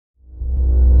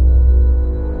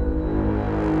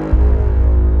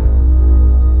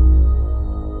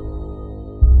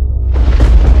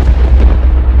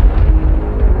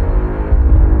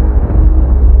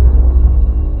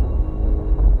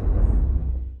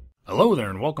Hello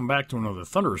there, and welcome back to another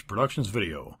Thunderous Productions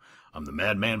video. I'm the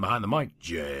madman behind the mic,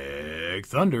 Jag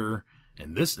Thunder,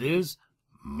 and this is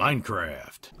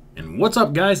Minecraft. And what's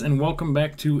up, guys, and welcome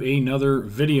back to another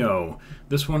video.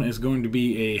 This one is going to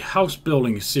be a house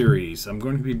building series. I'm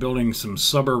going to be building some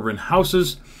suburban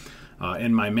houses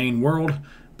in my main world.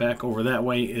 Back over that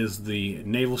way is the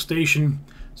naval station,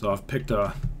 so I've picked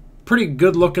a pretty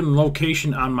good looking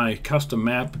location on my custom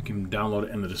map. You can download it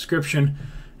in the description.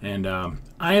 And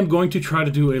I am going to try to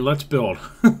do a Let's Build.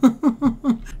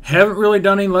 Haven't really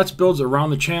done any Let's Builds around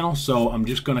the channel, so I'm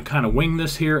just going to kind of wing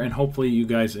this here, and hopefully you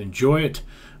guys enjoy it.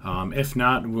 If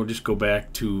not, we'll just go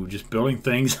back to just building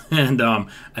things, and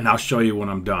I'll show you when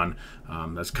I'm done.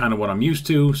 That's kind of what I'm used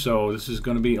to, so this is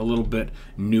going to be a little bit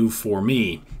new for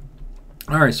me.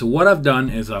 Alright, so what I've done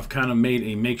is I've kind of made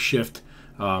a makeshift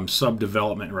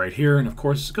sub-development right here, and of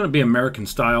course it's going to be American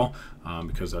style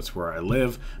because that's where I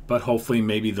live, but hopefully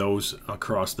maybe those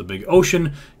across the big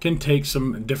ocean can take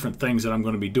some different things that I'm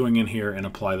going to be doing in here and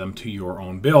apply them to your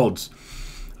own builds.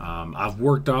 I've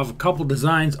worked off a couple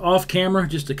designs off camera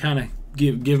just to kind of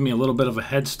give me a little bit of a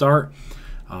head start.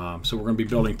 So we're going to be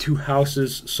building 2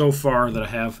 houses so far that I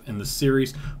have in the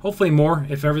series. Hopefully more.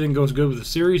 If everything goes good with the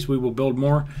series, we will build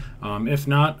more. If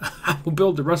not, I will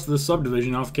build the rest of the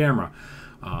subdivision off camera.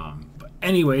 But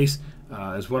anyways,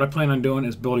 is what I plan on doing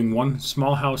is building one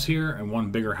small house here and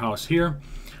one bigger house here,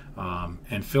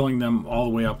 and filling them all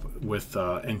the way up with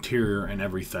interior and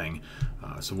everything.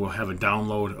 So we'll have a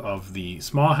download of the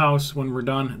small house when we're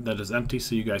done that is empty,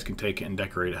 so you guys can take it and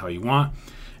decorate it how you want.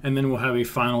 And then we'll have a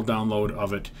final download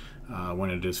of it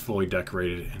when it is fully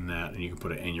decorated and you can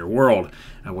put it in your world.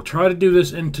 And we'll try to do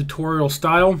this in tutorial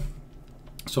style.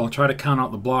 So I'll try to count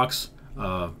out the blocks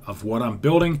of what I'm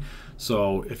building.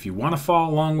 So if you want to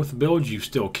follow along with the build, you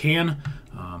still can.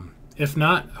 If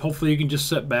not, hopefully you can just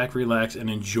sit back, relax, and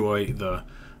enjoy the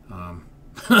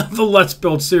the Let's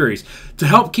Build series. To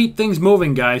help keep things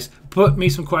moving, guys, put me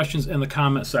some questions in the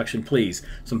comment section, please.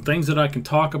 Some things that I can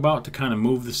talk about to kind of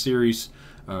move the series,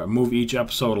 move each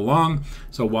episode along.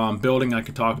 So while I'm building, I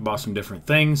can talk about some different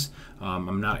things.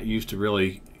 I'm not used to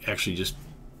really actually just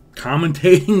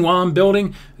commentating while I'm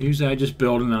building. Usually I just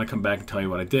build and then I come back and tell you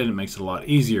what I did. It makes it a lot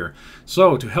easier.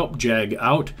 So to help Jag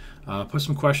out, put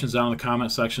some questions down in the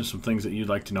comment section, some things that you'd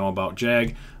like to know about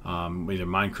Jag, either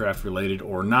Minecraft related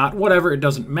or not, whatever, it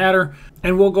doesn't matter,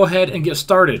 and we'll go ahead and get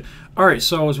started. Alright,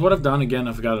 so as what I've done, again,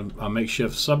 I've got a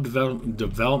makeshift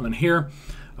sub-development here.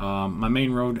 My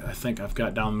main road, I think I've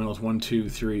got down the middle is 1, 2,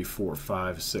 3, 4,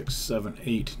 5, 6, 7,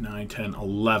 8, 9, 10,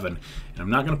 11. And I'm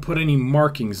not going to put any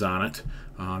markings on it,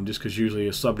 just because usually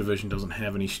a subdivision doesn't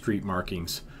have any street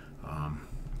markings.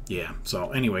 Yeah,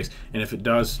 so anyways, and if it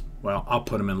does, well, I'll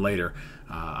put them in later.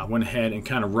 I went ahead and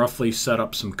kind of roughly set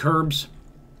up some curbs.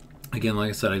 Again, like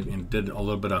I said, I did a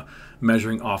little bit of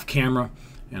measuring off camera,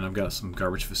 and I've got some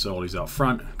garbage facilities out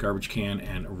front, garbage can,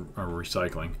 and a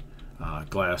recycling.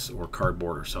 Glass or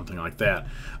cardboard or something like that.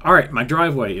 Alright, my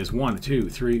driveway is 1, 2,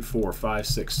 3, 4, 5,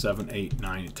 6, 7, 8,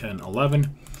 9, 10,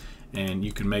 11. And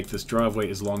you can make this driveway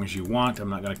as long as you want. I'm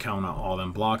not going to count out all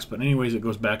them blocks, but anyways, it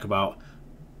goes back about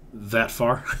that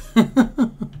far.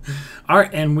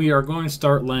 Alright, and we are going to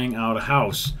start laying out a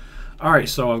house. Alright,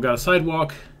 so I've got a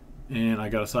sidewalk, and I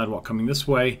got a sidewalk coming this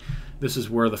way. This is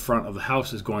where the front of the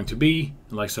house is going to be.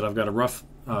 And like I said, I've got a rough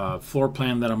floor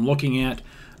plan that I'm looking at.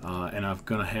 And I'm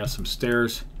going to have some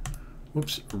stairs,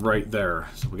 whoops, right there.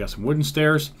 So we got some wooden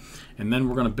stairs, and then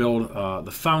we're going to build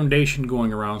the foundation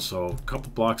going around. So a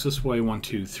couple blocks this way, 1,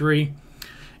 2, 3,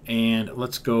 and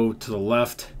let's go to the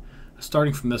left.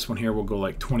 Starting from this one here, we'll go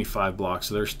like 25 blocks.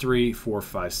 So there's 3, 4,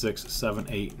 5, 6, 7,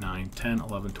 8, 9, 10,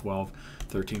 11, 12,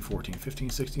 13, 14, 15,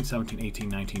 16, 17, 18,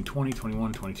 19, 20,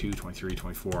 21, 22, 23,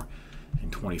 24,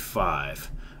 and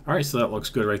 25. Alright, so that looks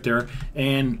good right there.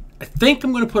 And I think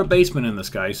I'm going to put a basement in this,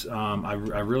 guys. I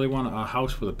really want a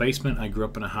house with a basement. I grew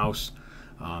up in a house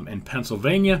in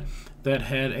Pennsylvania that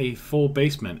had a full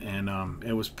basement, and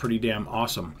it was pretty damn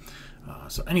awesome.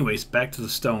 So anyways, back to the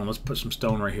stone. Let's put some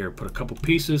stone right here. Put a couple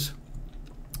pieces.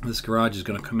 This garage is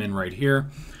going to come in right here.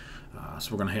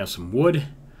 So we're going to have some wood.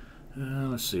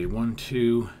 Let's see, 1,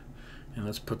 2, and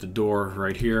let's put the door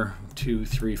right here. 2,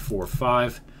 3, 4,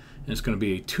 5. And it's going to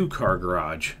be a 2-car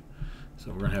garage. So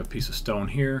we're going to have a piece of stone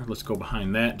here. Let's go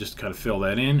behind that, just to kind of fill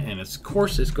that in. And of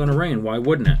course, it's going to rain. Why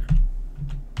wouldn't it?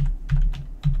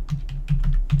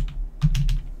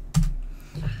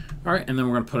 All right, and then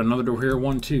we're going to put another door here.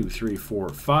 1, 2, 3, 4,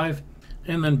 5.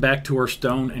 And then back to our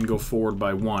stone and go forward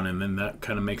by 1. And then that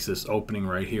kind of makes this opening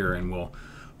right here. And we'll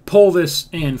pull this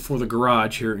in for the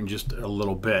garage here in just a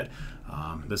little bit.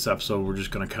 This episode we're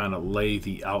just going to kind of lay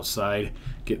the outside,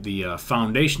 get the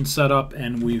foundation set up,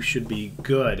 and we should be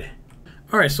good.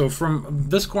 Alright, so from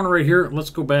this corner right here, let's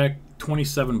go back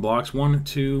 27 blocks. 1,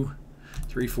 2,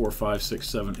 3, 4, 5, 6,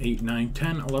 7, 8, 9,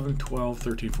 10, 11, 12,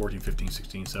 13, 14, 15,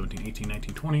 16, 17, 18,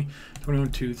 19, 20,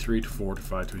 21, 2, 3, 4,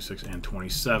 5, 26, and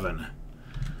 27.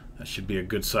 That should be a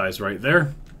good size right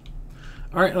there.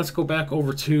 Alright, let's go back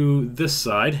over to this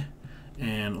side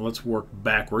and let's work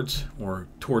backwards or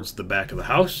towards the back of the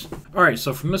house. Alright,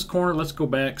 so from this corner, let's go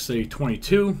back, say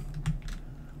 22.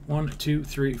 1, 2,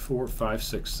 3, 4, 5,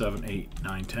 6, 7, 8,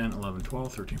 9, 10, 11,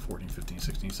 12, 13, 14, 15,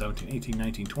 16, 17, 18,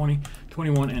 19, 20,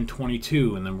 21, and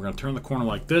 22. And then we're going to turn the corner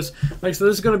like this. Like I said,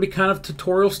 this is going to be kind of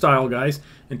tutorial style, guys,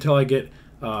 until I get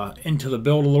into the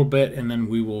build a little bit, and then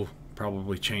we will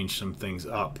probably change some things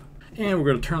up. And we're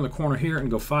going to turn the corner here and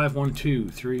go 5, 1, 2,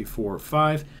 3, 4,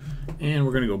 5. And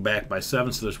we're going to go back by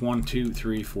 7. So there's 1, 2,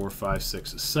 3, 4, 5,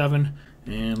 6, 7.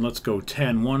 And let's go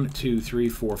 10. 1, 2, 3,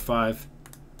 4, 5.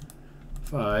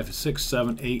 5, 6,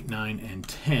 7, 8, 9, and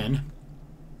 10.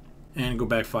 And go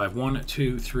back 5. 1,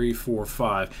 2, 3, 4,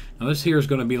 5. Now this here is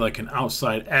going to be like an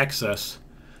outside access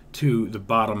to the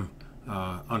bottom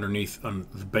underneath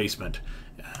the basement.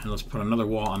 And let's put another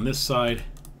wall on this side,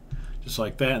 just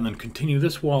like that, and then continue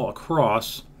this wall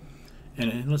across.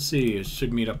 And let's see, it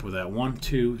should meet up with that. 1,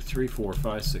 2, 3, 4,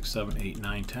 5, 6, 7, 8,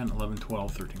 9, 10, 11,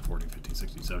 12, 13, 14, 15,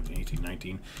 16, 17, 18,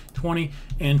 19, 20,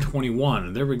 and 21.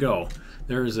 And there we go.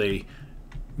 There is a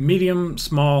medium,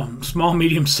 small,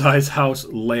 medium size house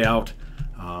layout.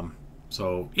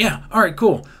 So yeah, all right,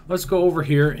 cool. Let's go over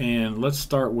here and let's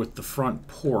start with the front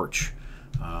porch,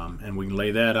 and we can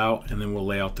lay that out, and then we'll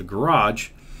lay out the garage,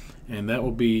 and that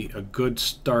will be a good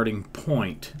starting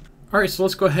point. All right, so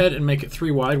let's go ahead and make it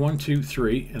 3 wide. 1, 2,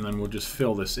 3, and then we'll just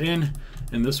fill this in,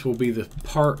 and this will be the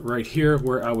part right here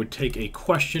where I would take a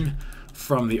question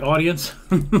from the audience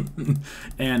and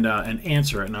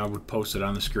answer it, and I would post it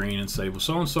on the screen and say, well,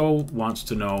 so-and-so wants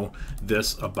to know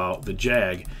this about the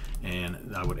Jag,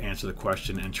 and I would answer the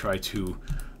question and try to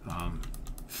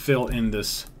fill in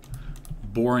this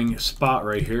boring spot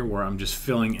right here where I'm just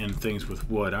filling in things with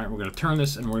wood. All right, we're going to turn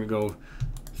this and we're going to go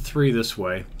 3 this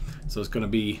way, so it's going to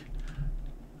be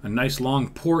a nice long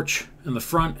porch in the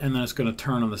front, and then it's going to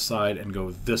turn on the side and go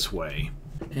this way,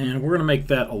 and we're going to make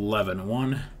that 11.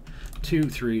 1, 2,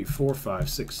 3, 4, 5,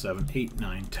 6, 7, 8,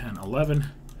 9, 10, 11.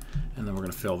 And then we're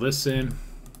going to fill this in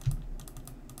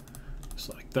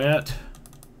just like that.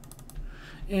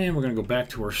 And we're going to go back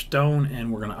to our stone,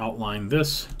 and we're going to outline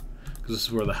this because this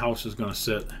is where the house is going to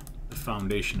sit, the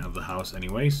foundation of the house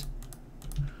anyways.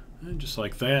 And just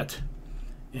like that.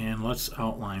 And let's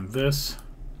outline this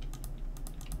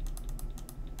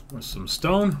with some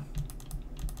stone.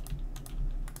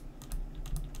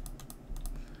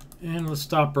 And let's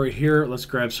stop right here. Let's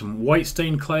grab some white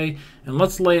stained clay and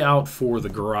let's lay out for the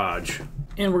garage.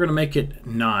 And we're going to make it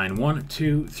 9. 1,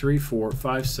 2, 3, 4,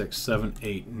 5, 6, 7,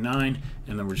 8, 9.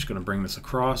 And then we're just going to bring this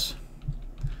across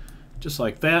just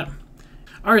like that.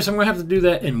 Alright, so I'm going to have to do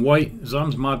that in white.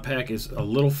 Zom's mod pack is a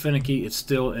little finicky. It's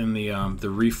still in the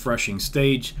refreshing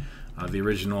stage. The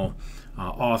original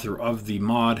author of the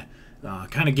mod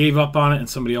kind of gave up on it, and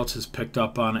somebody else has picked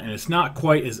up on it, and it's not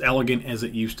quite as elegant as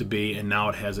it used to be, and now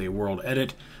it has a world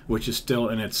edit, which is still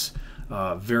in its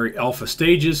very alpha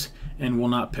stages and will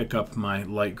not pick up my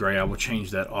light gray. I will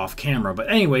change that off camera. But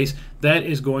anyways, that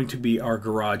is going to be our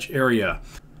garage area.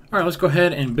 Alright, let's go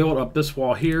ahead and build up this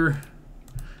wall here.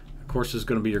 Of course, this is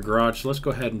going to be your garage, so let's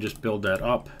go ahead and just build that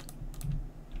up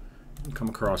and come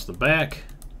across the back,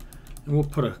 and we'll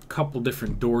put a couple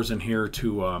different doors in here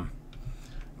to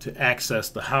access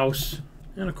the house.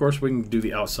 And of course we can do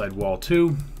the outside wall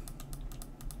too,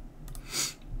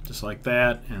 just like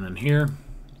that, and then here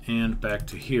and back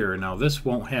to here. Now this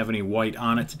won't have any white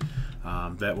on it.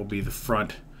 That will be the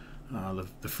front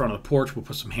the front of the porch. We'll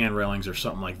put some hand railings or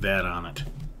something like that on it.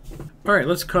 Alright,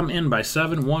 let's come in by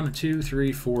 7. 1, 2,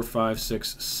 3, 4, 5,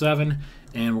 6, 7,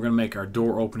 and we're going to make our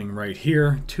door opening right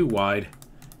here 2 wide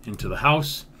into the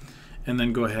house, and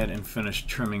then go ahead and finish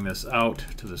trimming this out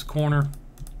to this corner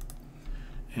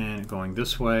and going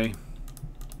this way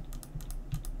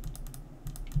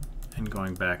and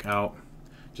going back out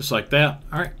just like that.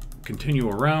 Alright, continue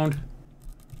around.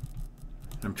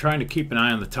 I'm trying to keep an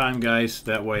eye on the time, guys,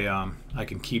 that way I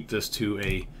can keep this to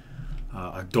a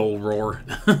dull roar,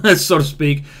 so to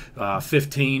speak.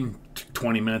 15 to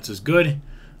 20 minutes is good.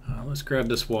 Let's grab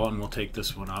this wall and we'll take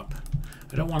this one up.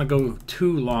 I don't want to go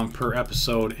too long per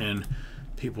episode and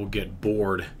people get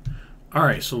bored.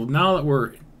 Alright, so now that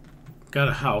we're got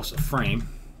a house, a frame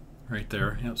right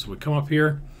there. Yep, so we come up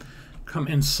here, come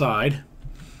inside,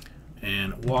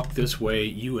 and walk this way,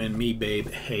 you and me, babe.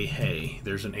 Hey, hey.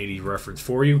 There's an 80s reference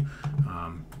for you.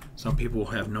 Some people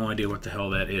have no idea what the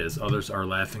hell that is. Others are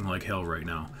laughing like hell right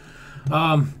now.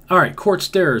 All right, court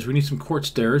stairs. We need some court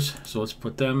stairs, so let's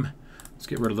put them. Let's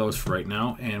get rid of those for right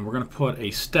now, and we're going to put a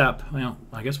step. Well,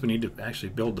 I guess we need to actually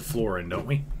build the floor in, don't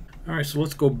we? All right, so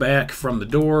let's go back from the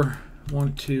door.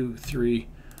 1, 2, 3,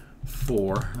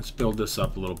 4. Let's build this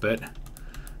up a little bit.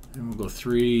 And we'll go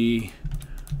 3,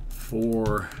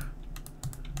 4,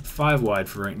 5 wide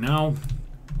for right now.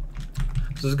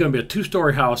 So this is going to be a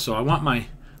 2-story house, so I want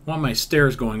my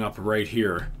stairs going up right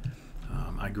here.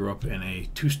 I grew up in a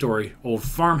 2-story old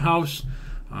farmhouse.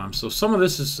 So some of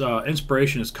this is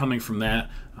inspiration is coming from that.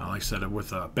 Like I said,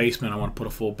 with a basement, I want to put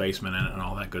a full basement in it and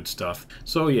all that good stuff.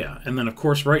 So yeah, and then of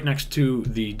course right next to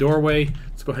the doorway,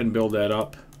 let's go ahead and build that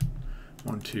up.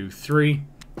 1, 2, 3,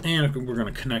 and we're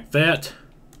going to connect that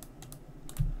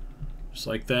just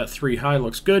like that. 3 high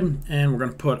looks good, and we're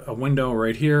going to put a window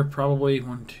right here. Probably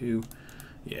 1, 2,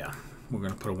 yeah. We're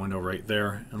going to put a window right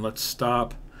there, and let's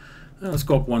stop. Let's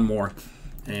go up one more,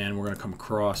 and we're going to come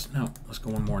across. No, let's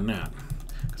go one more than that.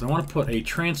 I want to put a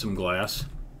transom glass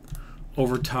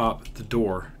over top the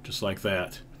door, just like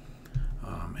that,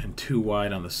 and 2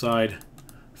 wide on the side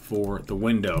for the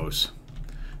windows.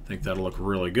 I think that'll look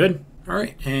really good. All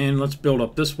right, and let's build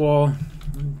up this wall.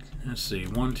 Let's see,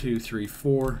 1, 2, 3,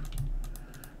 4.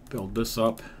 Build this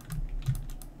up,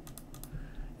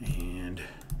 and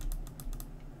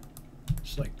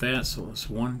just like that. So it's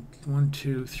 1,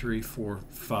 2, 3, 4,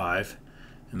 5,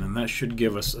 and then that should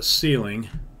give us a ceiling.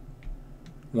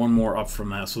 One more up from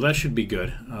that, so that should be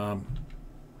good. We'll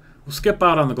skip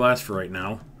out on the glass for right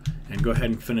now and go ahead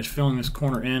and finish filling this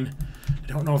corner in. I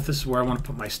don't know if this is where I want to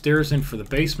put my stairs in for the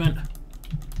basement,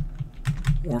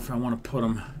 or if I want to put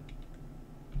them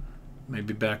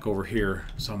maybe back over here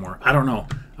somewhere. I don't know.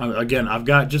 Again, I've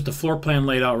got just a floor plan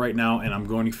laid out right now, and I'm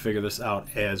going to figure this out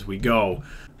as we go.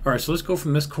 All right, so let's go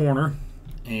from this corner,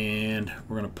 and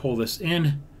we're going to pull this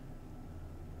in.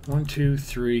 1, 2,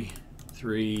 3,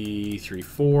 3, 3,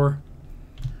 4.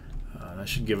 That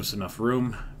should give us enough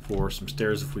room for some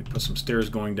stairs if we put some stairs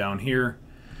going down here,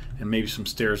 and maybe some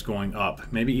stairs going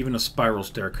up. Maybe even a spiral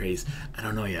staircase. I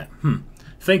don't know yet.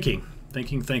 Thinking.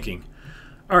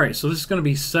 All right, so this is going to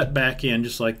be set back in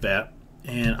just like that,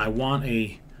 and I want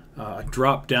a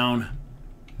drop-down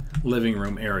living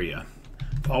room area.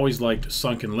 I've always liked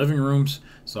sunken living rooms,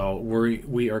 so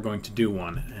we are going to do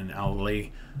one, and I'll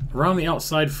lay around the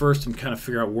outside first and kind of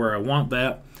figure out where I want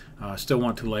that. I still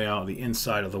want to lay out the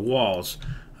inside of the walls.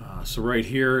 So right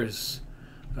here is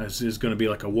going to be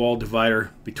like a wall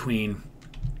divider between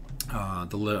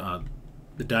the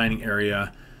dining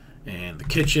area and the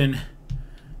kitchen,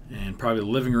 and probably the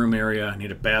living room area. I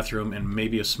need a bathroom and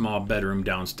maybe a small bedroom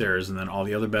downstairs, and then all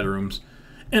the other bedrooms.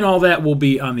 And all that will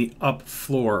be on the up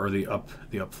floor, or the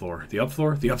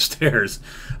upstairs.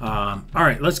 All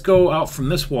right, let's go out from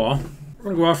this wall. We're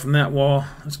going to go out from that wall.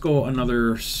 Let's go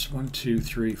another 1, 2,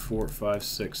 3, 4, 5,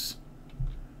 6,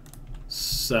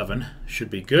 7. Should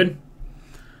be good.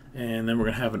 And then we're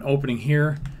going to have an opening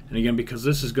here. And again, because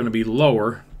this is going to be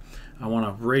lower, I want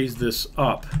to raise this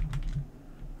up.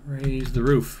 Raise the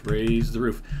roof.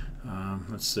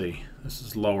 Let's see. This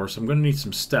is lower, so I'm going to need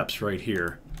some steps right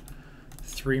here.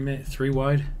 3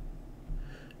 wide.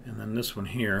 And then this one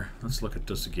here. Let's look at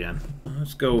this again.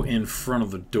 Let's go in front of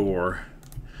the door.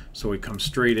 So we come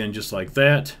straight in just like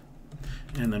that,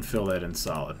 and then fill that in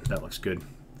solid. That looks good.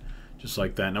 Just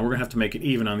like that. Now we're going to have to make it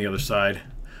even on the other side.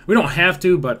 We don't have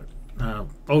to, but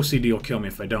OCD will kill me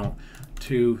if I don't.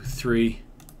 2, 3.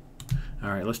 All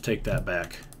right, let's take that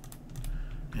back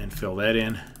and fill that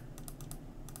in.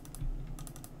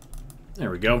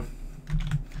 There we go.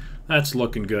 That's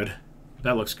looking good.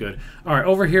 That looks good. All right,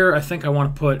 over here, I think I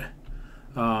want to put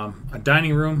a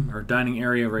dining room or dining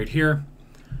area right here.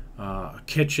 A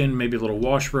kitchen, maybe a little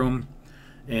washroom,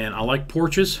 and I like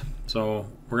porches, so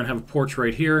we're gonna have a porch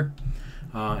right here,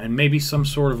 and maybe some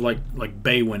sort of like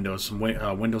bay windows, some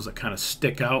windows that kind of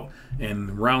stick out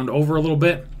and round over a little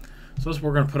bit. So that's what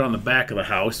we're gonna put on the back of the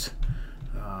house.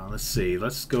 Let's see,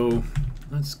 let's go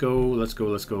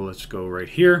right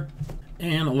here,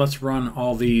 and let's run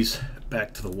all these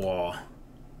back to the wall,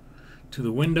 to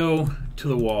the window, to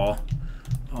the wall.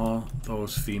 All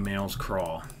those females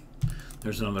crawl.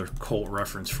 There's another cult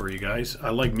reference for you guys. I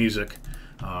like music.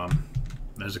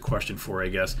 There's a question for, I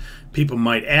guess. People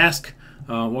might ask,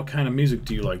 what kind of music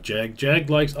do you like, Jag?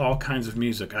 Jag likes all kinds of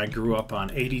music. I grew up on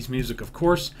 80s music, of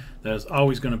course. That is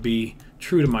always going to be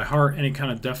true to my heart. Any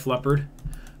kind of Def Leppard,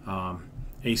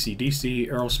 AC/DC,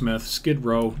 Aerosmith, Skid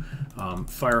Row,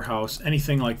 Firehouse,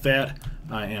 anything like that,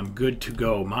 I am good to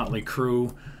go. Motley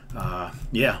Crue,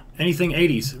 Yeah, anything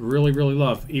 80s, really, really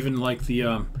love. Even like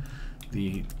the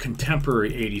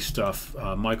contemporary 80s stuff,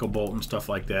 Michael Bolton, stuff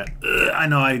like that. Ugh, I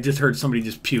know, I just heard somebody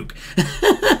just puke.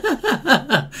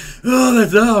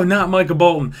 Oh, not Michael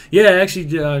Bolton. Yeah, I actually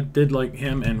did like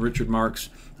him and Richard Marx.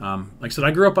 Like I said,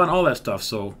 I grew up on all that stuff,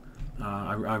 so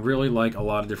I really like a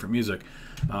lot of different music.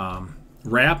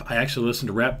 Rap, I actually listened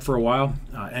to rap for a while.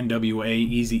 NWA,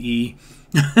 Eazy-E.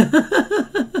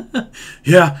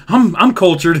 Yeah, I'm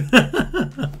cultured.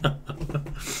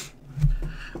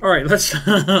 All right, let's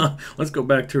go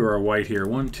back to our white here.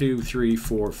 1, 2, 3,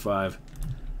 4, 5,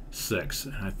 6.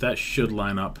 That should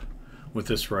line up with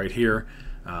this right here.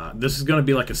 This is going to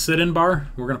be like a sit-in bar.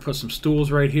 We're going to put some stools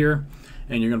right here,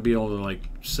 and you're going to be able to like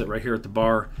sit right here at the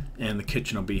bar, and the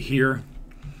kitchen will be here.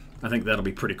 I think that'll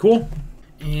be pretty cool.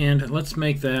 And let's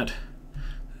make that.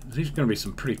 These are going to be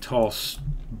some pretty tall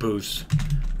booths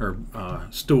or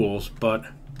stools, but I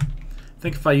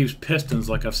think if I use pistons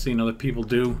like I've seen other people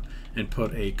do and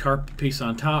put a carpet piece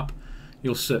on top,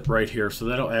 you'll sit right here. So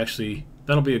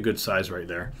that'll be a good size right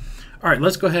there. All right,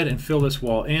 let's go ahead and fill this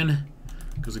wall in,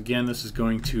 because again, this is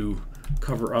going to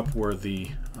cover up where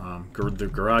the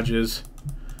garage is.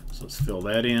 So let's fill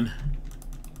that in.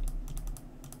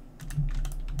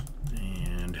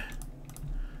 And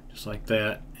just like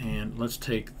that. And let's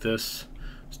take this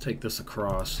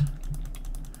across.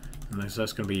 And that's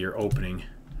going to be your opening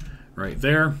right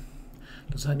there.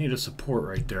 Does that need a support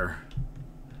right there?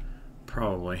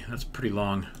 Probably. That's pretty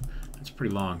long. That's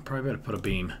pretty long. Probably better put a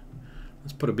beam.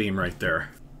 Let's put a beam right there.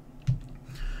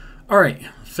 Alright,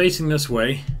 facing this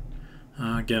way.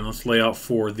 Again, let's lay out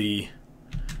for the...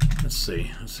 Let's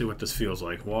see what this feels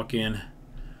like. Walk in,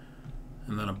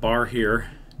 and then a bar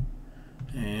here,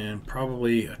 and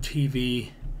probably a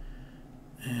TV.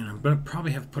 And I'm going to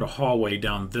probably have to put a hallway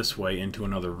down this way into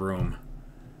another room.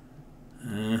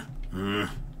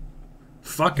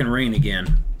 Fucking rain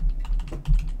again.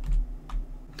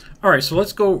 Alright, so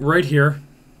let's go right here.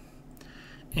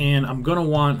 And I think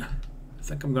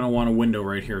I'm going to want a window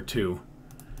right here too.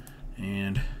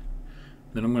 And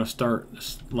then I'm going to start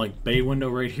this like bay window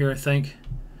right here, I think.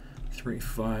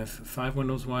 5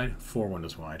 windows wide, 4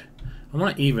 windows wide. I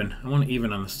want even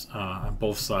on this on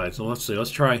both sides. So let's see. Let's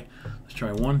try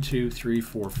 1, 2, 3,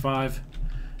 4, 5,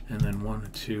 and then 1,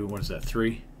 2. What is that?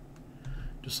 3.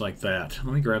 Just like that.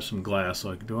 Let me grab some glass.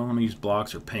 Like, do I want to use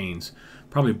blocks or panes?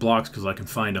 Probably blocks because I can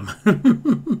find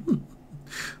them.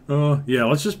 Yeah,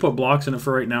 let's just put blocks in it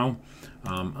for right now.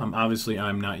 I'm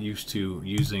not used to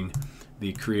using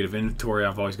the creative inventory.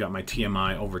 I've always got my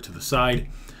TMI over to the side.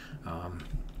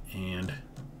 And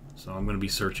so I'm going to be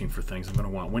searching for things. I'm going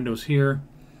to want windows here.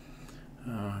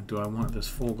 Do I want this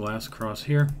full glass across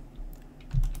here?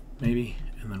 Maybe.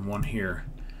 And then one here.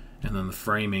 And then the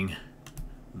framing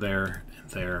there and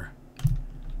there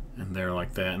and there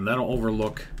like that. And that'll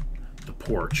overlook the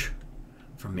porch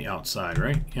from the outside,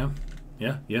 right?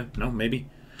 Yeah, no, maybe.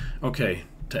 Okay,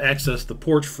 to access the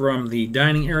porch from the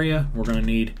dining area, we're going to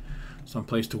need some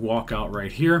place to walk out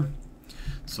right here.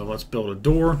 So let's build a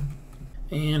door.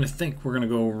 And I think we're going to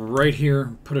go right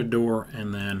here, put a door,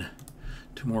 and then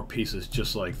 2 more pieces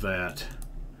just like that.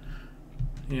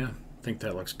 Yeah, I think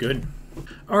that looks good.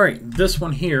 Alright, this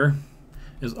one here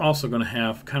is also going to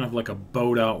have kind of like a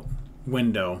bowed out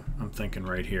window, I'm thinking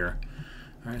right here.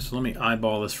 Alright, so let me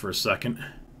eyeball this for a second.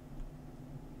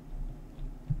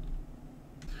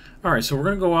 Alright, so we're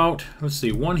going to go out, let's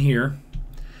see, one here,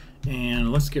 and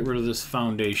let's get rid of this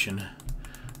foundation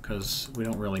because we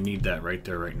don't really need that right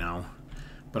there right now.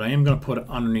 But I am going to put it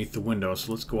underneath the window,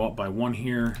 so let's go out by 1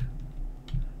 here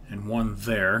and 1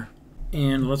 there.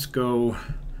 And let's go,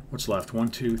 what's left? 1,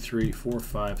 2, 3, 4,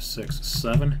 5, 6,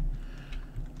 7.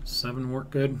 7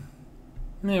 work good?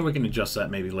 Yeah, we can adjust that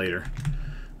maybe later.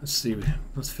 Let's see,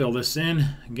 let's fill this in.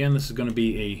 Again, this is going to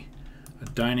be a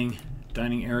dining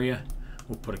area.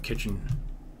 We'll put a kitchen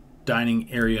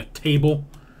dining area table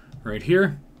right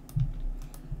here.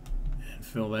 And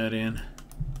fill that in.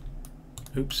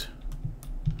 Oops.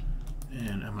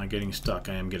 And am I getting stuck?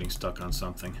 I am getting stuck on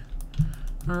something.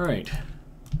 Alright.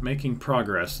 Making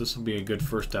progress. This will be a good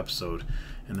first episode.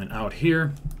 And then out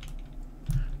here,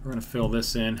 we're going to fill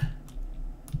this in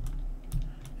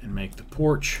and make the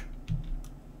porch.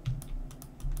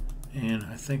 And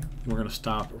I think we're going to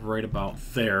stop right about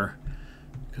there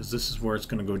because this is where it's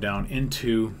going to go down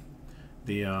into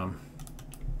the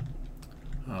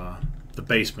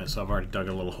basement. So I've already dug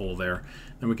a little hole there.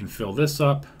 Then we can fill this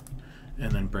up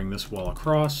and then bring this wall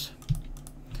across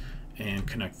and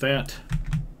connect that.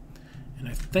 And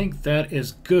I think that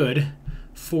is good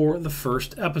for the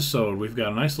first episode. We've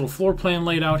got a nice little floor plan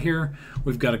laid out here.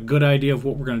 We've got a good idea of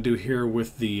what we're going to do here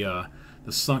with the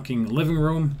the sunken living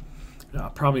room.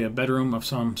 Probably a bedroom of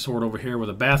some sort over here with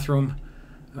a bathroom.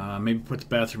 Maybe put the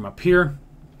bathroom up here.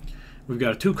 We've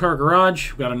got a 2-car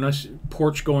garage. We've got a nice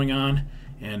porch going on.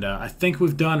 And I think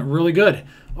we've done really good.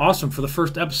 Awesome for the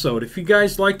first episode. If you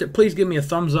guys liked it, please give me a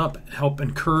thumbs up. Help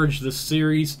encourage this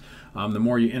series. The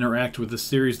more you interact with this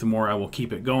series, the more I will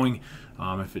keep it going.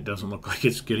 If it doesn't look like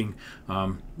it's getting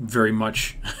very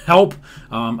much help,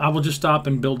 I will just stop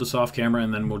and build this off camera,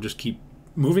 and then we'll just keep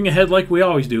moving ahead like we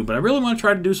always do. But I really want to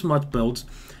try to do some Let's Builds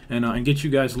and get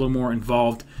you guys a little more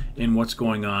involved in what's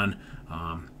going on,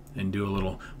 and do a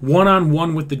little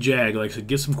one-on-one with the Jag. Like I said,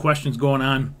 get some questions going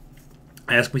on.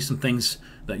 Ask me some things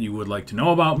that you would like to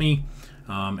know about me,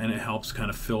 and it helps kind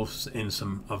of fill in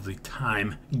some of the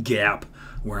time gap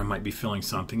where I might be filling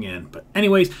something in. But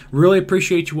anyways, really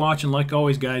appreciate you watching. Like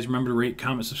always, guys, remember to rate,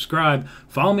 comment, subscribe.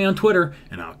 Follow me on Twitter,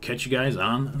 and I'll catch you guys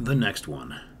on the next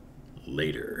one.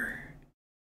 Later.